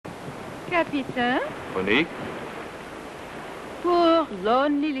Capitaine? Monique? Poor,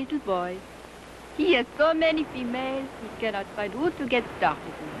 lonely little boy. He has so many females, he cannot find who to get started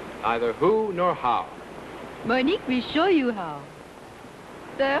with. Neither who nor how. Monique will show you how.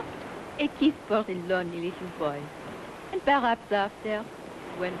 Sir, a kiss for the lonely little boy. And perhaps after,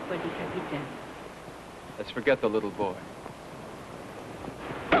 one for the Capitaine. Let's forget the little boy.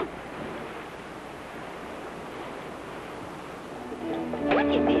 What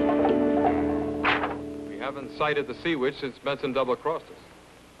is this? We haven't sighted the Sea Witch since Benson double-crossed us.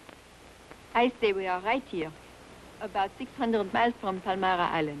 I say we are right here, about 600 miles from Palmyra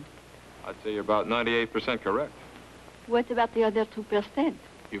Island. I'd say you're about 98% correct. What about the other 2%?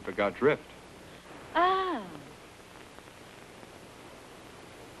 You forgot drift. Ah.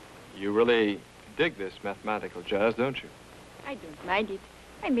 You really dig this mathematical jazz, don't you? I don't mind it.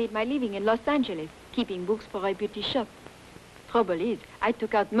 I made my living in Los Angeles, keeping books for a beauty shop. Trouble is, I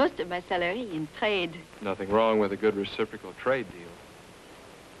took out most of my salary in trade. Nothing wrong with a good reciprocal trade deal.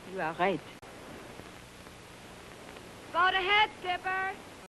 You are right. Go ahead, skipper.